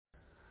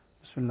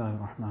بسم الله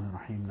الرحمن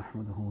الرحيم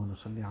نحمده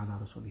ونصلي على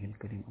رسوله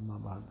الكريم أما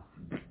بعد.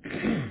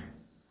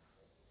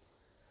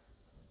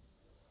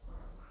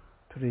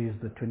 Today is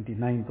the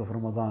 29th of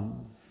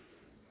Ramadan.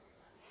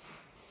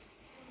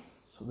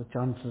 So the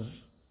chances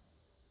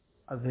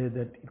are there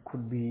that it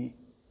could be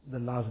the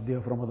last day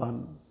of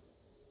Ramadan.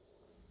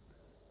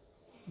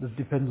 This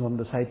depends on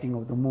the sighting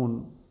of the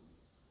moon.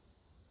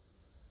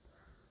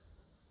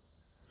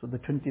 So the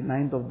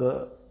 29th of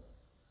the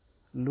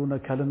lunar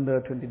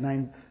calendar,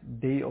 29th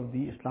day of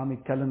the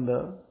Islamic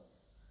calendar,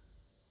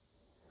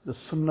 the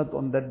sunnat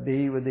on that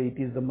day, whether it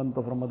is the month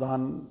of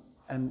Ramadan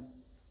and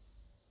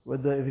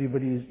whether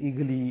everybody is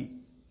eagerly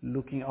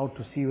looking out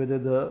to see whether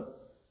the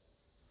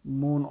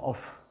moon of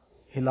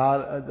Hilal,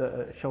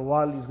 the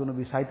Shawwal is going to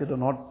be sighted or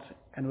not,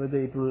 and whether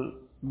it will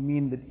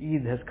mean that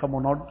Eid has come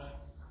or not,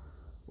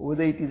 or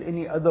whether it is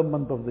any other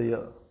month of the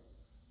year.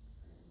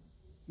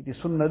 It is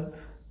sunnat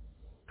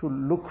to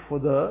look for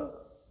the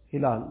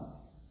Hilal,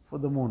 for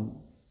the moon.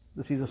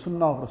 This is a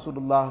sunnah of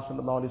Rasulullah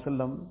sallallahu alaihi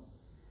wasallam,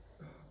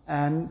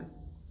 and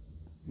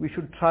we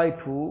should try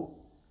to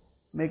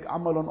make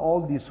amal on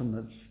all these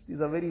sunnats.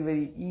 These are very,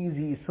 very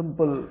easy,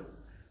 simple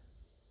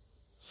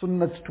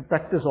sunnats to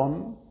practice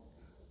on,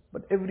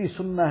 but every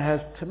sunnah has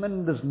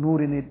tremendous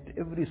nur in it,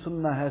 every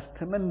sunnah has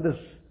tremendous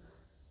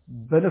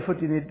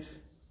benefit in it,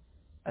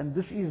 and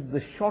this is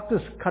the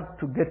shortest cut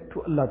to get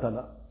to Allah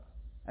Ta'ala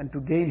and to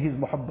gain His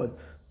muhabbat.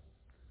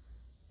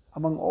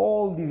 Among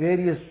all the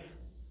various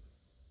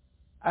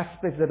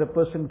aspects that a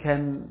person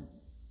can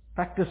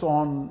practice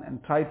on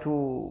and try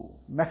to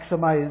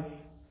maximize,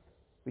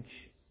 which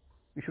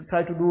we should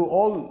try to do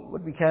all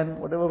what we can,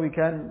 whatever we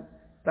can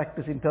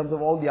practice in terms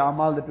of all the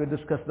amal that we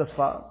discussed thus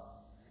far.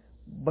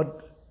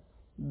 But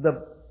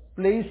the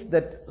place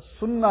that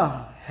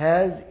sunnah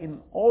has in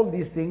all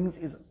these things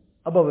is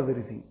above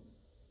everything.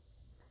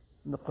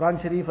 In the Quran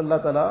Sharif,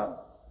 Allah Ta'ala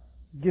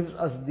gives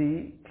us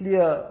the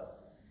clear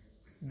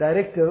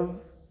directive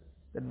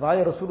that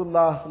via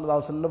Rasulullah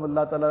sallallahu alaihi wasallam,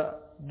 Allah Ta'ala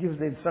gives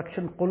the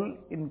instruction, قُلْ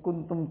إِن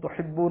كُنْتُمْ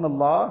تُحِبُّونَ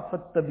اللَّهَ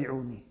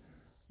فَاتَّبِعُونِي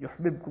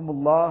يُحْبِبْكُمُ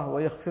اللَّهُ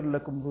وَيَغْفِرْ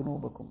لَكُمْ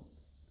ذُنُوبَكُمْ.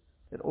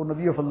 That, O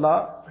Nabi of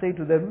Allah, say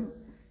to them,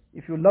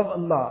 if you love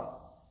Allah,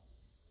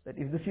 that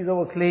if this is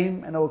our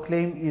claim and our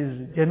claim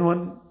is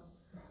genuine,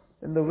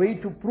 then the way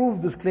to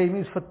prove this claim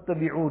is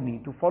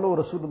فَاتَّبِعُونِي, to follow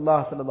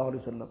Rasulullah sallallahu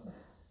alaihi wasallam.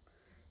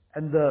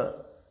 And the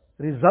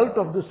result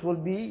of this will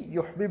be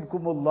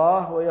يُحْبِبْكُمُ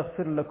اللَّهُ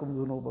وَيَغْفِرْ لَكُمْ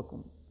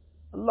ذُنُوبَكُمْ.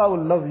 Allah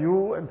will love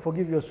you and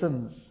forgive your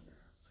sins.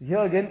 So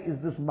here again is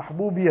this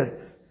mahbubiyat,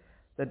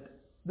 that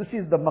this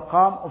is the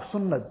maqam of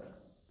sunnat.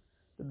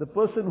 That the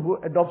person who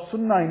adopts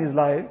sunnah in his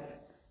life,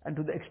 and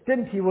to the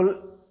extent he will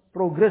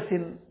progress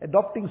in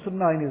adopting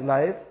sunnah in his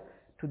life,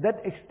 to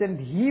that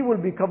extent he will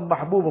become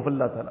mahbub of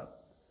Allah Ta'ala.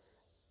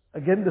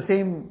 Again the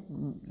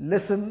same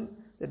lesson,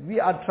 that we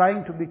are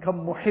trying to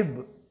become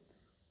muhib,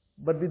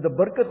 but with the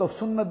barakat of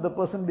sunnat the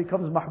person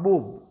becomes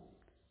mahbub.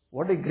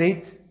 What a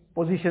great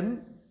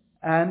position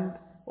and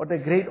what a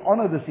great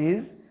honor this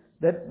is,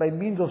 that by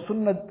means of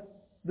sunnat,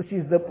 this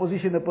is the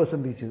position a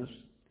person reaches.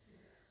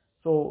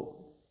 So,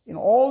 in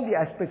all the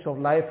aspects of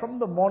life, from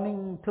the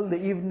morning till the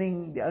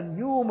evening, there are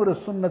numerous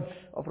sunnats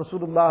of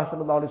Rasulullah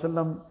sallallahu alaihi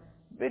wasallam.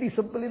 Very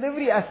simple, in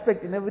every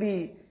aspect, in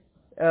every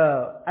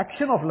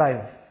action of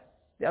life,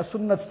 there are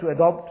sunnats to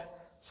adopt,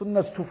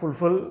 sunnats to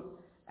fulfill,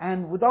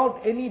 and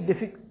without any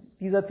difficulty.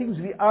 These are things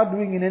we are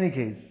doing in any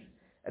case,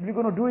 and we're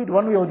going to do it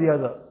one way or the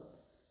other.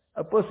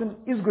 A person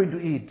is going to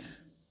eat.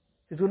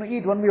 He's going to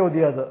eat one way or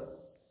the other.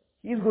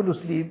 He is going to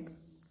sleep.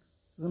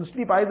 He's going to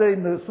sleep either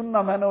in the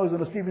sunnah manner or he's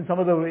going to sleep in some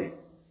other way.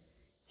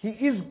 He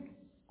is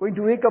going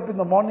to wake up in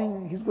the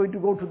morning. He's going to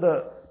go to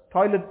the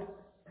toilet.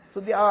 So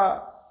there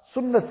are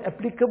sunnahs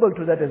applicable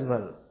to that as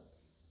well.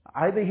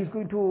 Either he's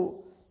going to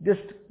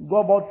just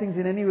go about things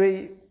in any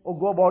way or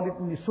go about it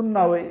in the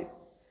sunnah way.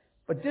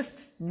 But just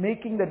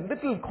making that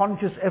little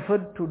conscious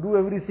effort to do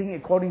everything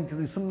according to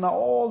the sunnah,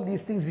 all these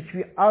things which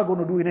we are going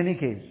to do in any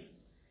case.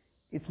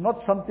 It's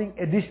not something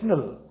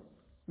additional.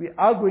 We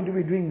are going to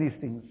be doing these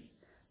things.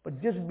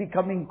 But just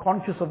becoming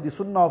conscious of the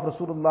sunnah of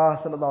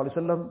Rasulullah sallallahu alaihi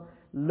wasallam,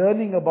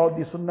 learning about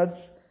the sunnats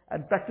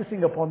and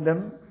practicing upon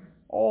them,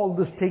 all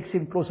this takes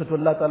him closer to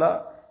Allah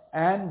Ta'ala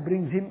and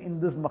brings him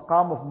in this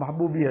maqam of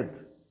mahbubiyat.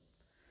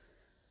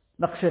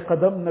 Naqsh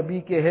qadam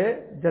Nabi ke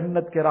hai,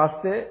 jannat ke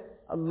raaste,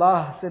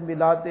 Allah se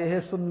milate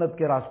hai sunnat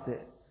ke raaste.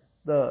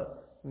 The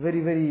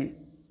very, very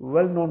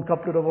well-known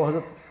couplet of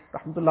Hazrat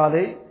Rahmatullah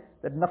alayhi,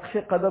 that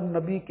naqsh qadam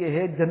Nabi ke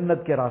hai,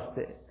 jannat ke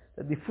raaste.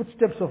 That the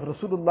footsteps of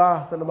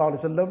Rasulullah sallallahu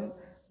alaihi wasallam,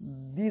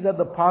 these are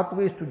the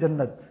pathways to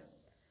Jannat.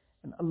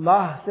 And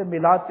Allah se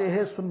milate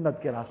hai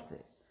sunnat ke raaste.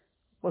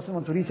 Person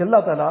wants to reach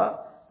Allah Ta'ala,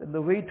 then the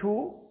way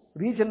to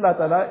reach Allah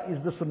Ta'ala is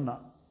the sunnah.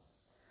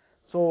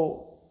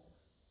 So,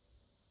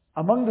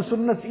 among the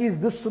sunnats is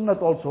this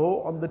sunnat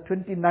also, on the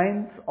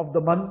 29th of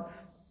the month,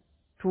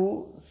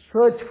 to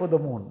search for the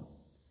moon.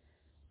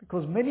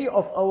 Because many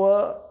of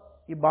our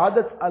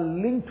ibadats are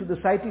linked to the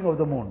sighting of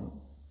the moon.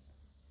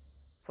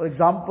 For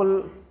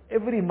example,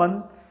 every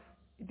month,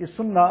 it is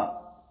sunnah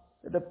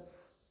that a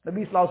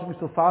Nabi Sallallahu Alaihi Wasallam used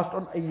to fast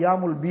on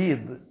Ayyamul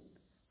Bid,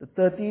 the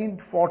 13th,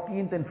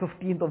 14th and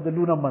 15th of the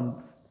lunar month.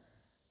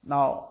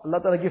 Now, Allah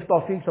Ta'ala gives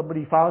tawfiq,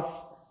 somebody fasts,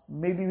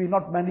 maybe we're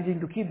not managing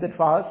to keep that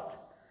fast,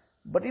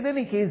 but in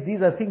any case,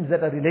 these are things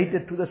that are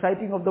related to the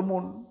sighting of the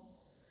moon.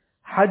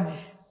 Hajj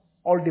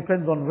all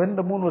depends on when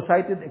the moon was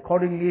sighted.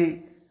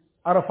 Accordingly,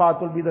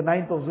 Arafat will be the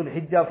 9th of Zul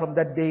Hijjah. From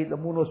that day, the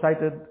moon was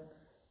sighted.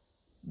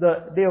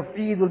 The day of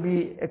Eid will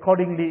be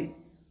accordingly.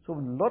 So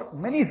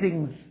many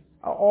things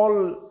are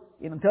all,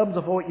 in terms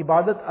of our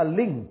ibadat, are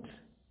linked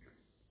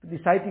to the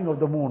sighting of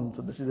the moon.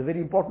 So this is a very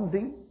important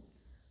thing.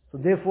 So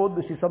therefore,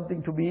 this is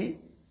something to be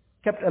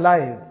kept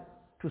alive,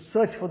 to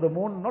search for the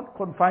moon, not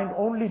confined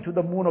only to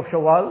the moon of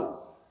Shawwal,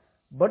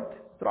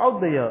 but throughout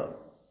the year.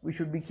 We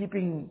should be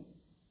keeping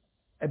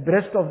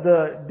abreast of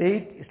the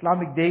date,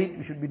 Islamic date.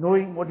 We should be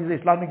knowing what is the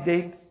Islamic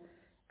date.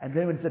 And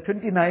then when it's the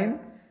 29th,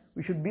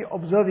 we should be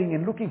observing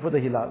and looking for the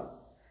hilal.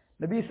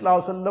 Nabi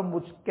Sallallahu Alaihi Wasallam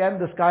would scan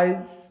the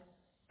skies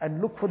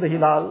and look for the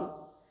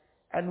hilal.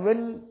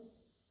 And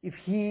if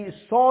he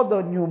saw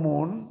the new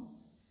moon,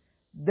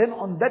 then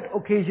on that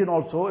occasion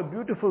also, a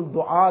beautiful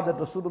dua that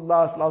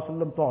Rasulullah Sallallahu Alaihi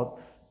Wasallam taught,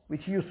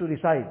 which he used to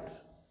recite.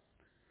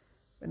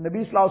 When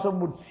Nabi Sallallahu Alaihi Wasallam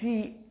would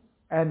see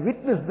and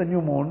witness the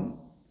new moon,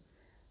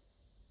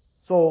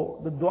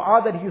 so the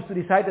dua that he used to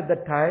recite at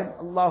that time,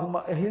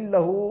 Allahumma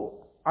ahillahu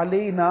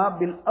alayna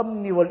bil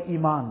amni wal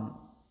iman,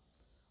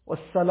 was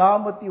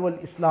salamati wal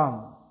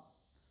islam.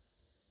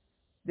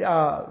 There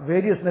are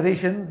various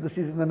narrations. This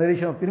is in the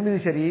narration of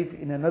Tirmidhi Sharif.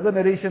 In another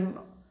narration,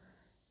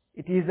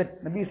 it is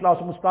that Nabi Sallallahu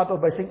Alaihi Wasallam would start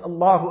off by saying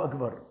Allahu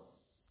Akbar.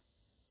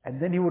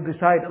 And then he would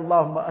recite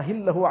Allahumma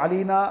ahillahu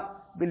alayna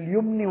bil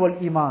yumni wal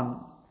iman,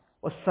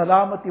 was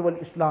salamati wal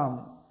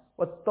islam,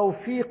 wat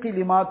tawfiqi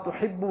lima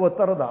tuhibbu wa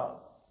tarda.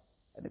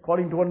 And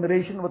according to one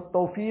narration, wat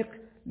tawfiq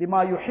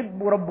lima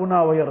yuhibbu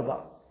rabbuna wa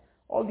yarda.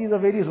 All these are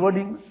various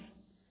wordings.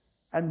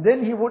 And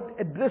then he would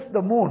address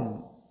the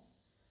moon,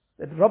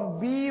 that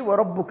Rabbi wa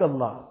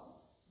Rabbukallah.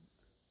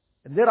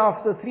 And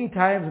thereafter 3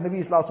 times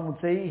Nabi Sallallahu Alaihi Wasallam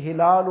would say,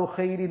 Hilalu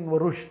khairin wa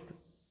rushd,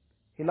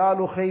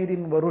 Hilalu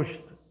khairin wa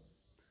rushd,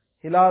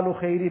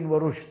 Hilalu khairin wa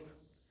rushd.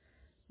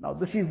 Now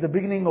this is the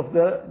beginning of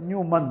the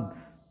new month.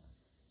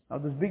 Now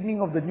this beginning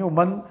of the new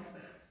month,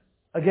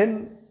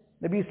 again,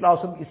 Nabi Sallallahu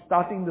Alaihi Wasallam is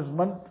starting this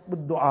month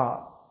with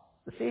dua.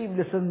 The same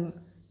lesson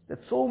that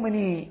so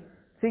many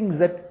things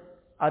that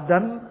are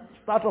done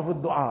start off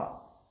with dua.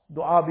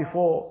 Dua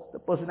before the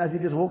person, as he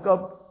just woke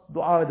up,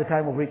 dua at the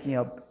time of waking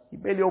up. He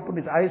barely opened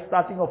his eyes,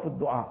 starting off with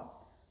dua.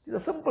 These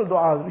are simple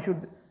du'as. We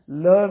should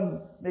learn,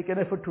 make an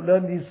effort to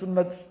learn these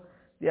sunnats.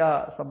 There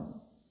are some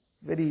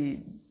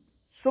very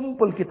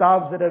simple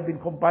kitabs that have been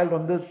compiled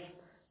on this.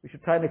 We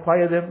should try and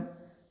acquire them.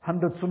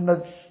 100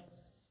 sunnats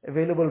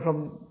available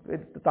from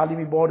the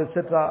Talimi board,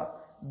 etc.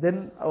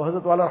 Then our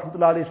Hazrat Wala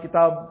Rahmatullah Alayhi's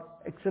kitab,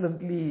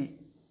 excellently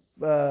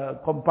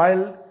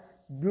compiled,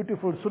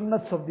 beautiful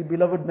sunnats of the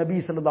beloved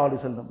Nabi Sallallahu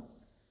Alaihi Wasallam.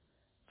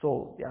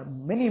 So there are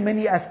many,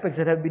 many aspects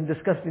that have been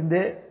discussed in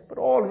there, but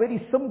all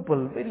very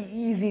simple, very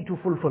easy to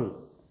fulfill.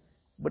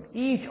 But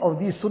each of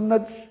these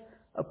sunnats,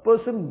 a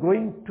person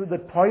going to the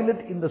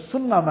toilet in the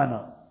sunnah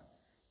manner,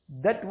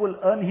 that will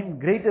earn him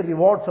greater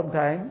reward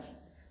sometimes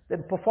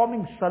than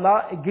performing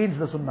salah against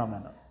the sunnah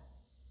manner.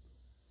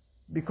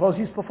 Because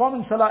he's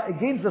performing salah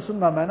against the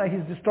sunnah manner,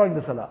 he's destroying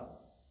the salah.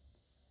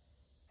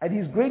 And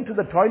he's going to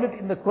the toilet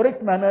in the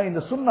correct manner, in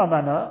the sunnah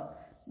manner,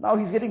 now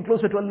he's getting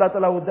closer to Allah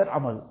Ta'ala with that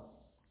amal.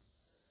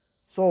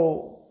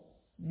 So,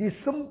 these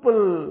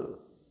simple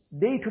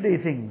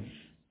day-to-day things,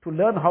 to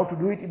learn how to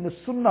do it in the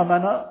sunnah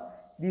manner,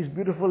 these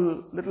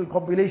beautiful little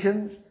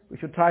compilations, we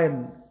should try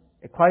and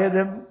acquire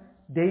them,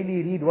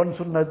 daily read one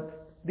sunnah,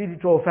 read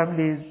it to our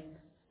families,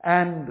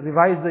 and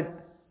revise it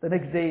the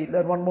next day,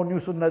 learn one more new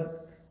sunnah.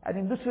 And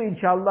in this way,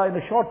 inshallah, in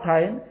a short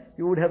time,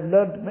 you would have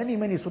learned many,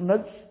 many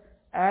sunnahs,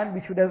 and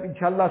we should have,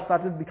 inshallah,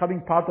 started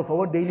becoming part of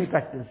our daily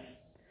practice.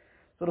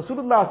 So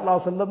Rasulullah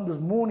Sallallahu Alaihi Wasallam, this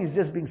moon is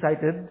just being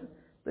sighted,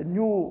 the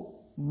new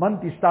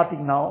month is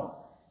starting now,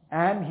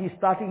 and he's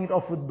starting it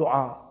off with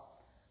dua,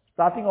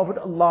 starting off with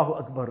Allahu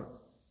Akbar.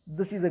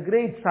 This is a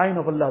great sign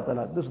of Allah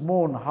Ta'ala. This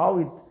moon, how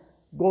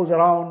it goes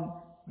around,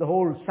 the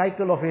whole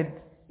cycle of it,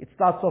 it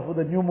starts off with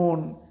a new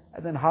moon,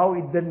 and then how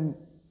it then,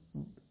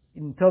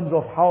 in terms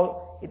of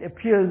how it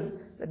appears,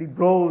 that it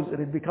grows, and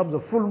it becomes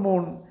a full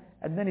moon,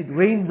 and then it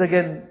rains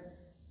again.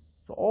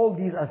 So all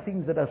these are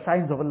things that are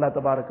signs of Allah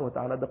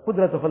Ta'ala, the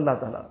qudrat of Allah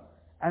Ta'ala,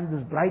 and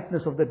this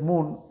brightness of that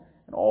moon,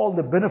 and all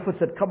the benefits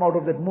that come out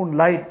of that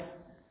moonlight.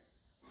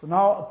 So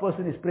now a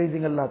person is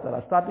praising Allah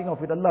Ta'ala, starting off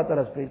with Allah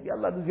Ta'ala's praise. Ya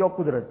Allah, this is your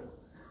qudrat.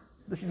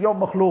 This is your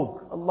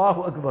makhluk.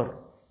 Allahu Akbar.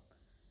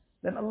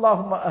 Then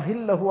Allahumma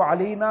ahillahu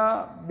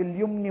alayna bil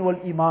yumni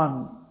wal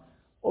iman,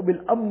 or bil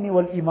amni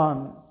wal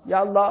iman.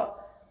 Ya Allah,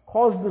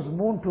 cause this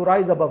moon to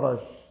rise above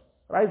us,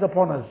 rise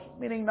upon us.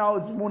 Meaning now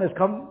this moon has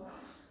come,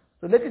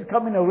 so let it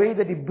come in a way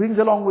that it brings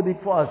along with it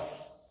for us.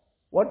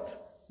 What?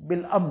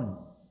 Bil amn.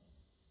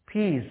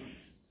 Peace.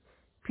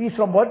 Peace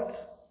from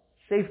what?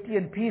 Safety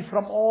and peace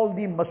from all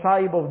the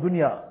masaib of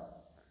dunya,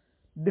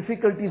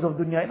 difficulties of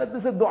dunya. And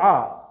this is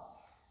dua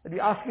that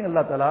we're asking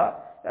Allah Ta'ala.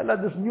 Ya Allah,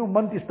 this new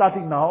month is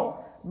starting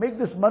now. Make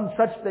this month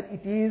such that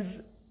it is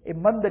a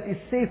month that is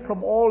safe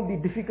from all the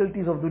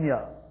difficulties of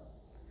dunya.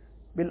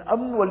 Bil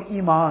amn wal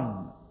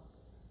iman.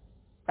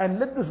 And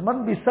let this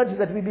month be such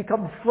that we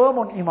become firm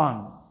on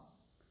iman.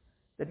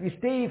 That we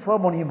stay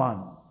firm on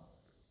iman.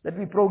 That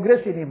we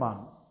progress in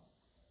iman.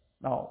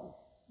 Now,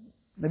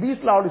 Nabi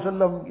Sallallahu Alaihi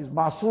Wasallam is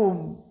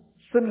masoom,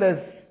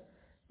 sinless.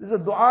 This is a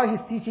dua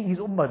he's teaching his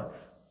ummah.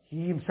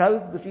 He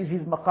himself, this is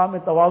his maqam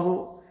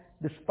tawazu,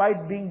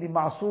 despite being the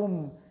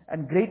masoom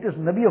and greatest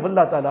Nabi of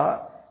Allah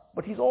Ta'ala,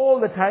 but he's all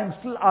the time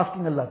still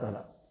asking Allah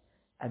Ta'ala.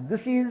 And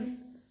this is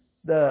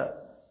the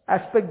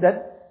aspect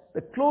that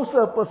the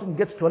closer a person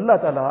gets to Allah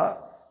Ta'ala,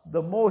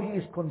 the more he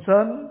is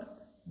concerned,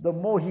 the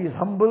more he is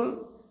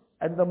humble,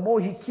 and the more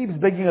he keeps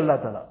begging Allah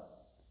Ta'ala.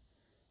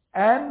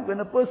 And when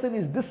a person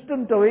is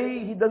distant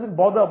away, he doesn't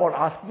bother about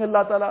asking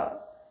Allah Ta'ala.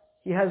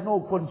 He has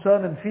no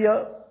concern and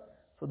fear.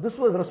 So this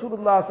was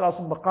Rasulullah Sallallahu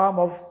Alaihi Wasallam maqam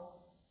of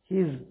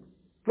his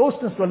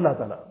closeness to Allah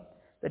Ta'ala.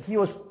 That he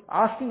was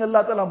asking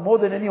Allah Ta'ala more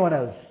than anyone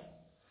else.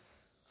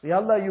 So Ya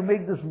Allah, you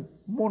make this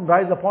moon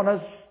rise upon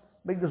us,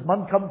 make this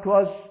month come to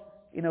us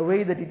in a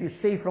way that it is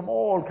safe from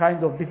all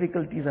kinds of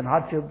difficulties and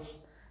hardships,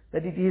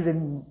 that it is a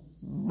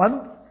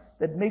month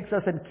that makes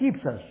us and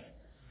keeps us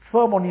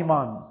firm on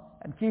iman,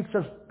 and keeps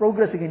us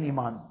progressing in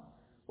iman.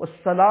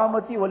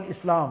 Was-salamati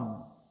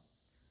wal-islam.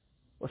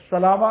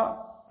 Was-salama,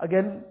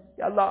 again,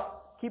 Ya Allah,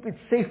 keep it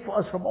safe for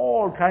us from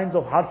all kinds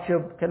of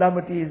hardship,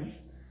 calamities.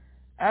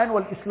 And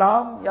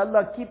wal-islam, Ya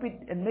Allah, keep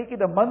it and make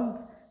it a month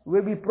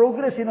where we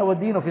progress in our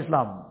deen of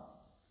Islam.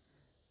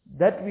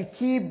 That we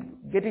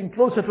keep getting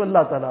closer to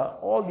Allah Ta'ala,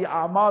 all the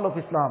a'mal of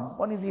Islam.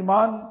 One is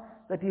iman,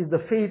 that is the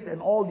faith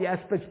and all the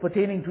aspects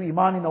pertaining to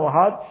iman in our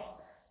hearts.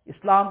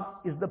 Islam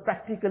is the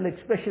practical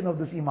expression of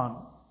this iman,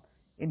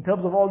 in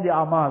terms of all the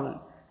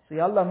a'mal. So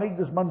Ya Allah, make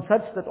this month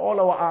such that all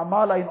our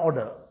a'mal are in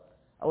order.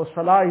 Our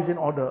salah is in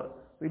order.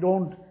 We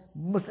don't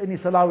miss any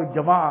salah with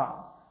jama'ah.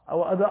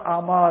 Our other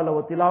a'mal,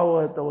 our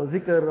tilawat, our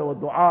zikr, our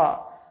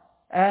dua,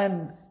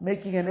 and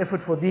making an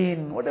effort for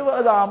deen, whatever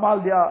other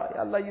a'mal they are,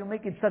 Ya Allah, you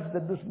make it such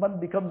that this month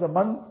becomes a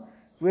month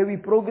where we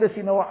progress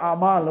in our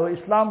a'mal, our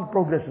Islam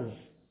progresses.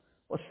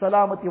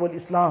 Was-salamati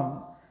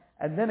wal-islam.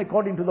 And then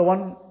according to the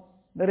one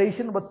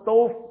narration,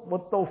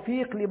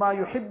 وَالتَّوْفِيقِ لِمَا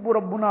يُحِبُّ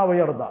رَبُّنَا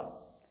وَيَرْضَى.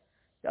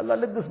 Ya Allah,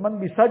 let this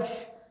month be such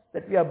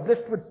that we are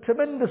blessed with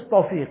tremendous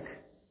tawfiq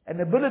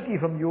and ability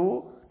from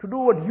you to do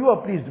what you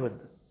are pleased with.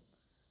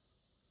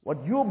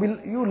 What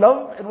you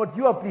love and what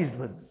you are pleased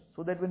with.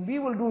 So that when we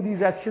will do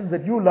these actions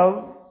that you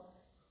love,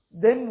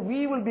 then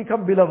we will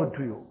become beloved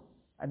to you.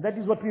 And that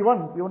is what we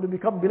want. We want to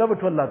become beloved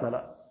to Allah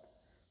Ta'ala.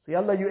 So Ya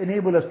Allah, you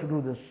enable us to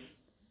do this.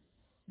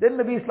 Then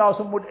Nabi Sallallahu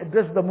Alaihi Wasallam would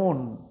address the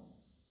moon.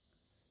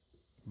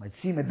 It might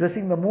seem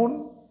addressing the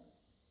moon.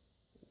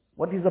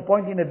 What is the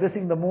point in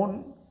addressing the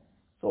moon?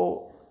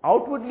 So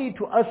outwardly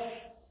to us,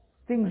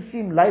 things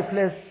seem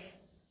lifeless.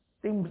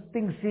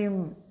 Things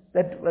seem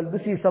that, well,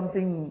 this is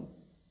something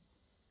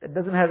that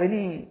doesn't have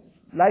any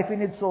life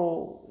in it,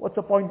 so what's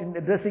the point in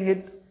addressing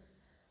it?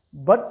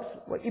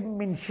 But وَإِن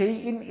مِّن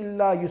شَيْءٍ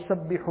إِلَّا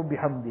يُسَبِّحُ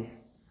بِحَمْدِهِ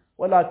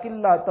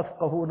وَلَكِنْ لَا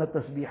تَفْقَهُونَ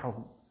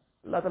تَسْبِيحَهُمْ.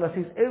 Allah Ta'ala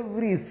says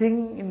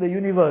everything in the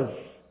universe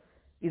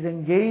is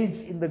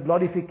engaged in the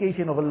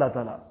glorification of Allah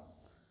Ta'ala.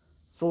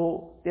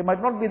 So there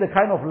might not be the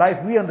kind of life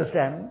we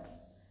understand,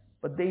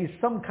 but there is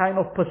some kind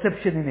of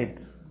perception in it.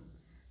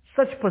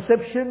 Such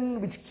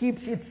perception which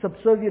keeps it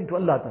subservient to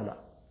Allah Ta'ala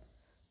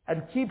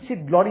and keeps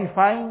it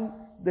glorifying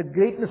the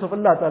greatness of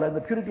Allah Ta'ala and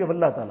the purity of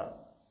Allah Ta'ala.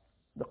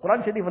 The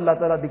Quran Sharif, Allah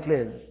Ta'ala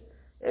declares,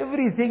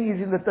 everything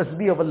is in the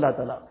tasbih of Allah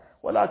Ta'ala.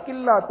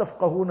 وَلَكِنْ لَا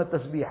تَفْقَهُونَ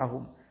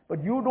تَسْبِيحَهُمْ.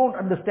 But you don't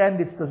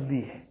understand its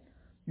tasbih.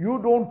 You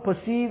don't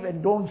perceive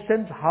and don't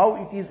sense how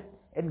it is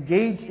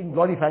engaged in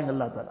glorifying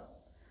Allah Ta'ala.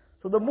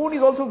 So the moon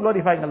is also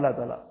glorifying Allah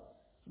Ta'ala.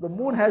 The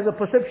moon has a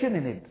perception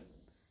in it,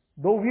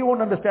 though we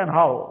won't understand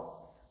how.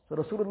 So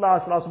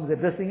Rasulullah Sallallahu Alaihi Wasallam is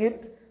addressing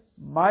it,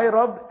 my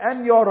Rabb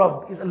and your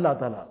Rabb is Allah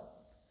Ta'ala.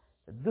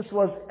 This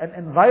was an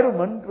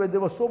environment where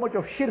there was so much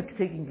of shirk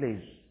taking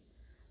place.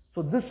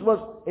 So this was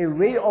a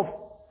way of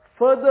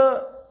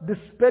further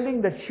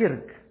dispelling that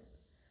shirk.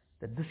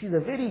 That this is a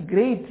very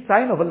great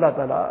sign of Allah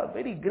Ta'ala, a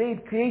very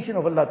great creation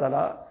of Allah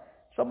Ta'ala.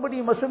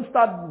 Somebody mustn't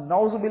start,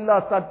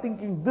 na'uzubillah, start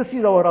thinking this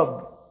is our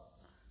Rabb.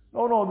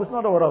 No, this is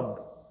not our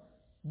Rabb.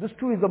 This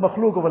too is the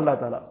makhluk of Allah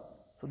Ta'ala.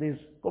 So there is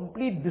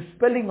complete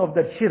dispelling of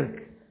that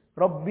shirk.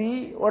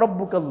 Rabbi wa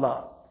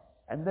Rabbukallah.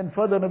 And then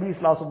further Nabi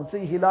Sallallahu Alaihi Wasallam would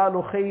say,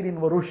 Hilalu khairin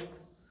wa rushd.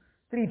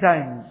 3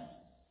 times.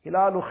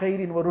 Hilalu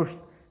khairin wa rushd.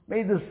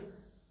 May this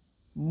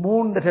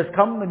moon that has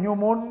come, the new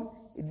moon,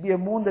 it be a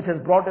moon that has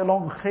brought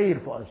along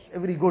khair for us,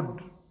 every good.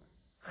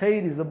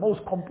 Khair is the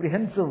most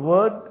comprehensive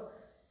word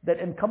that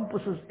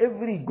encompasses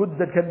every good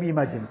that can be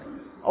imagined.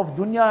 Of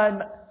dunya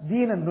and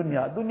deen and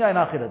dunya and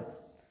akhirat.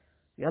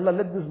 Ya Allah,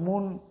 let this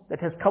moon that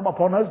has come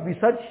upon us be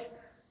such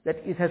that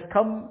it has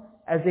come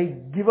as a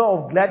giver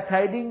of glad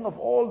tidings of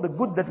all the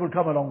good that will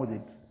come along with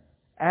it.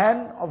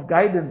 And of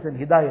guidance and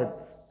hidayat.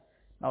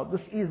 Now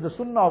this is the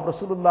sunnah of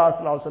Rasulullah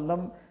Sallallahu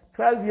Alaihi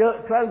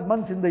Wasallam. 12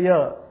 months in the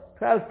year,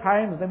 12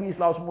 times Nabi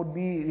Islam would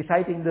be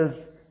reciting this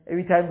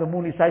every time the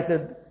moon is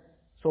sighted.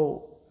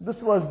 So this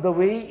was the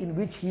way in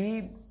which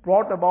he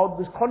brought about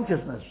this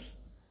consciousness,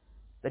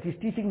 that he's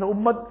teaching the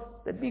ummah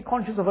that be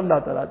conscious of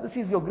Allah Ta'ala. This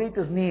is your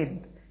greatest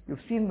need.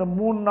 You've seen the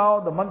moon now,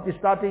 the month is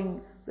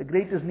starting. The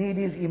greatest need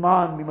is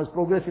Iman. We must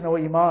progress in our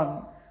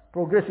Iman,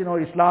 progress in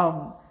our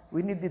Islam.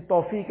 We need the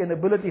tawfiq and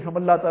ability from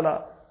Allah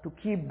Ta'ala to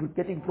keep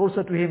getting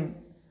closer to Him.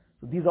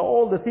 So these are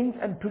all the things,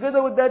 and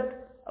together with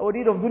that, our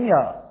need of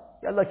dunya.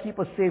 Ya Allah, keep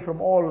us safe from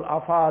all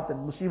afat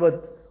and musibat,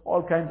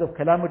 all kinds of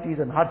calamities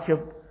and hardship.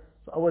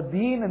 So our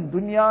deen and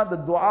dunya, the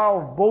dua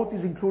of both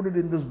is included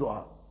in this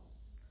dua.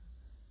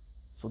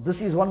 So this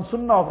is one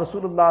sunnah of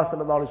Rasulullah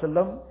sallallahu alaihi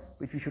wasallam,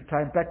 which we should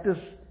try and practice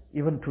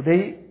even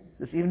today,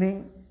 this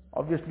evening.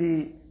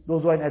 Obviously,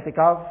 those who are in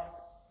i'tikaf,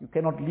 you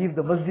cannot leave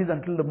the masjid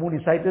until the moon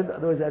is sighted,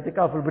 otherwise the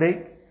i'tikaf will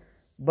break.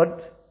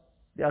 But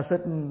there are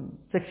certain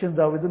sections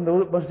that are within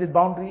the masjid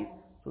boundary,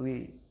 so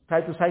we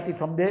try to sight it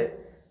from there,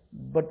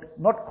 but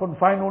not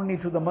confined only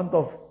to the month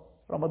of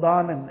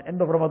Ramadan and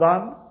end of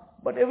Ramadan,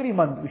 but every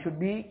month we should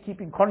be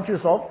keeping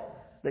conscious of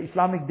the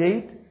Islamic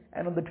date,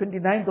 and on the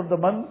 29th of the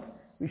month,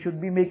 we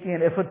should be making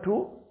an effort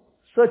to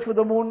search for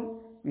the moon.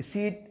 We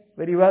see it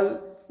very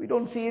well. We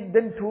don't see it,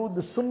 then too,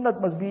 the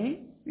sunnat must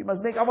be, we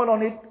must make amal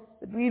on it,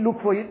 that we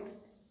look for it.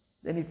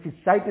 Then if it's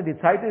sighted,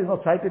 it's sighted, it's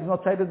not sighted, it's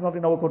not sighted, it's not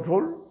in our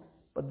control.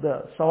 But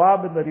the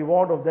sawab and the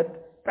reward of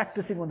that,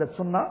 practicing on that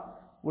sunnah,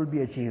 will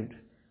be achieved.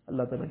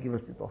 Allah Ta'ala give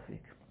us the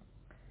tawfiq.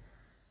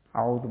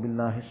 أعوذ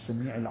بالله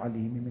السميع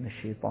العليم من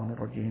الشيطان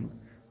الرجيم.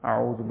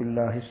 أعوذ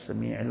بالله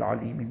السميع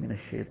العليم من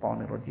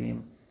الشيطان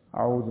الرجيم.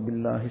 أعوذ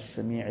بالله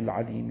السميع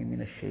العليم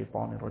من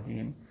الشيطان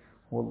الرجيم.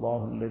 هو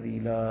الله الذي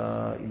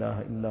لا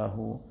إله إلا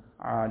هو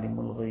عالم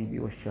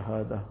الغيب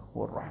والشهادة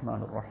هو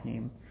الرحمن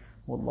الرحيم.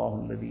 هو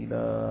الله الذي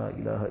لا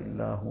إله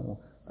إلا هو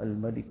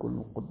الملك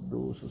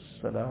القدوس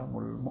السلام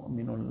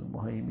المؤمن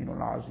المهيمن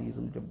العزيز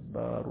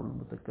الجبار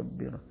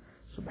المتكبر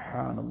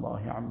سبحان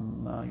الله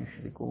عما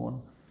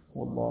يشركون.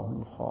 هو الله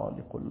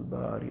الخالق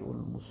البارئ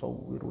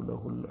المصور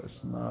له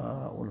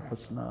الأسماء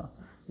الحسنى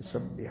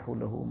يسبح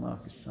له ما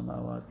في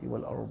السماوات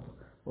والأرض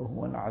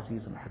وهو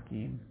العزيز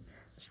الحكيم.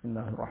 بسم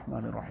الله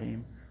الرحمن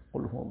الرحيم.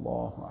 قل هو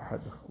الله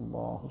أحد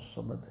الله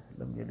الصمد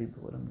لم يلد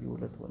ولم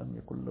يولد ولم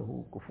يكن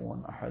له كفوا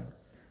أحد.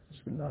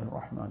 بسم الله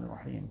الرحمن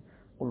الرحيم.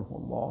 قل هو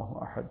الله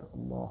أحد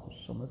الله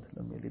الصمد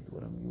لم يلد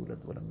ولم يولد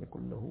ولم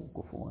يكن له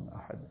كفوا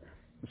أحد.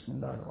 بسم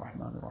الله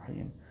الرحمن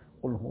الرحيم.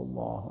 قل هو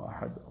الله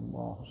أحد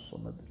الله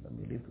الصمد لم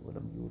يلد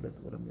ولم يولد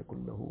ولم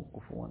يكن له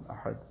كفوا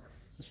أحد.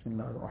 بسم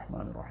الله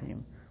الرحمن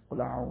الرحيم.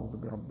 قل أعوذ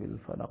برب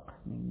الفلق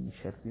من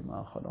شر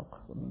ما خلق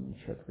ومن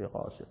شر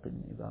غاسق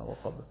إذا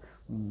وقب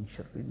ومن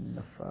شر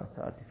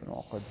النفاثات في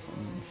العقد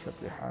ومن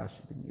شر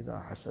حاسد إذا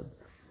حسد.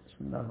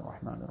 بسم الله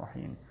الرحمن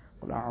الرحيم.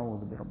 قل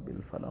أعوذ برب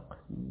الفلق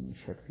من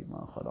شر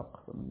ما خلق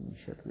ومن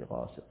شر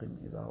غاسق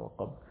إذا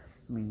وقب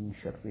من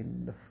شر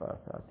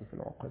النفاثات في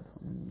العقد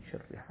ومن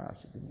شر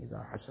حاسد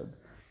إذا حسد.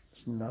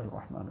 بسم الله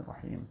الرحمن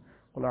الرحيم.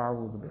 قل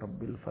أعوذ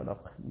برب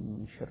الفلق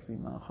من شر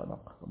ما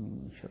خلق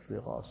ومن شر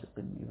غاسق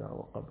إذا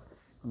وقب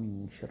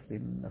ومن شر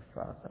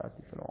النفاثات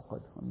في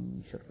العقد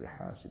ومن شر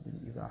حاسد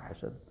إذا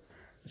حسد.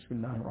 بسم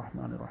الله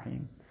الرحمن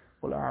الرحيم.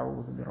 قل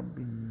أعوذ برب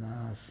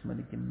الناس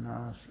ملك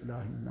الناس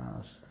إله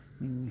الناس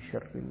من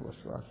شر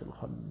الوسواس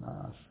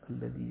الخناس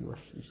الذي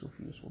يوسوس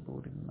في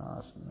صدور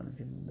الناس من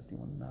الجنة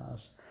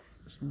والناس.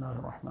 بسم الله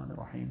الرحمن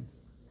الرحيم.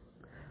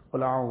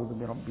 قل أعوذ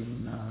برب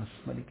الناس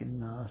ملك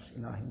الناس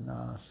إله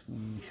الناس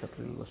من شر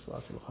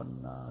الوسواس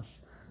الخناس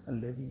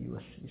الذي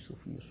يوسوس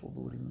في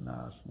صدور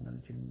الناس من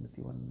الجنة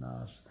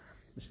والناس.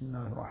 بسم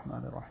الله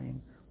الرحمن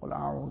الرحيم. قل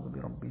أعوذ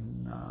برب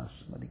الناس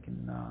ملك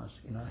الناس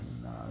إله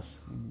الناس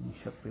من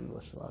شر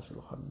الوسواس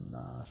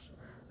الخناس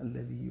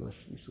الذي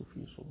يوسوس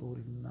في صدور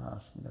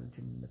الناس من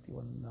الجنة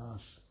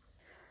والناس.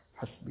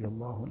 حسبي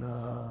الله لا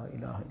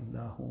إله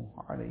إلا هو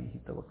عليه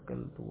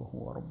توكلت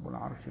وهو رب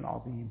العرش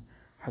العظيم.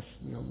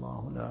 حسبي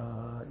الله لا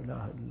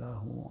إله إلا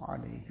هو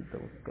عليه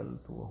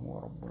توكلت وهو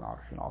رب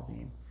العرش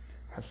العظيم.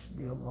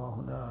 حسبي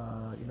الله لا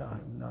إله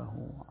إلا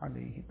هو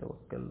عليه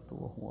توكلت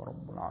وهو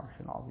رب العرش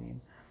العظيم.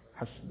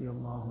 حسبي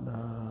الله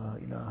لا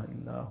إله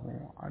إلا هو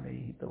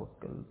عليه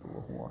توكلت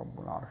وهو رب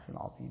العرش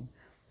العظيم.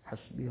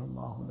 حسبي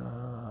الله لا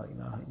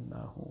إله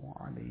إلا هو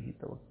عليه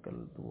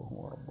توكلت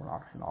وهو رب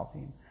العرش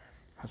العظيم.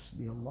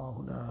 حسبي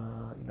الله لا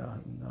إله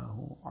إلا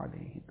هو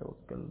عليه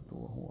توكلت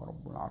وهو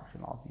رب العرش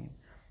العظيم.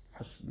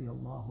 حسبي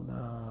الله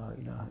لا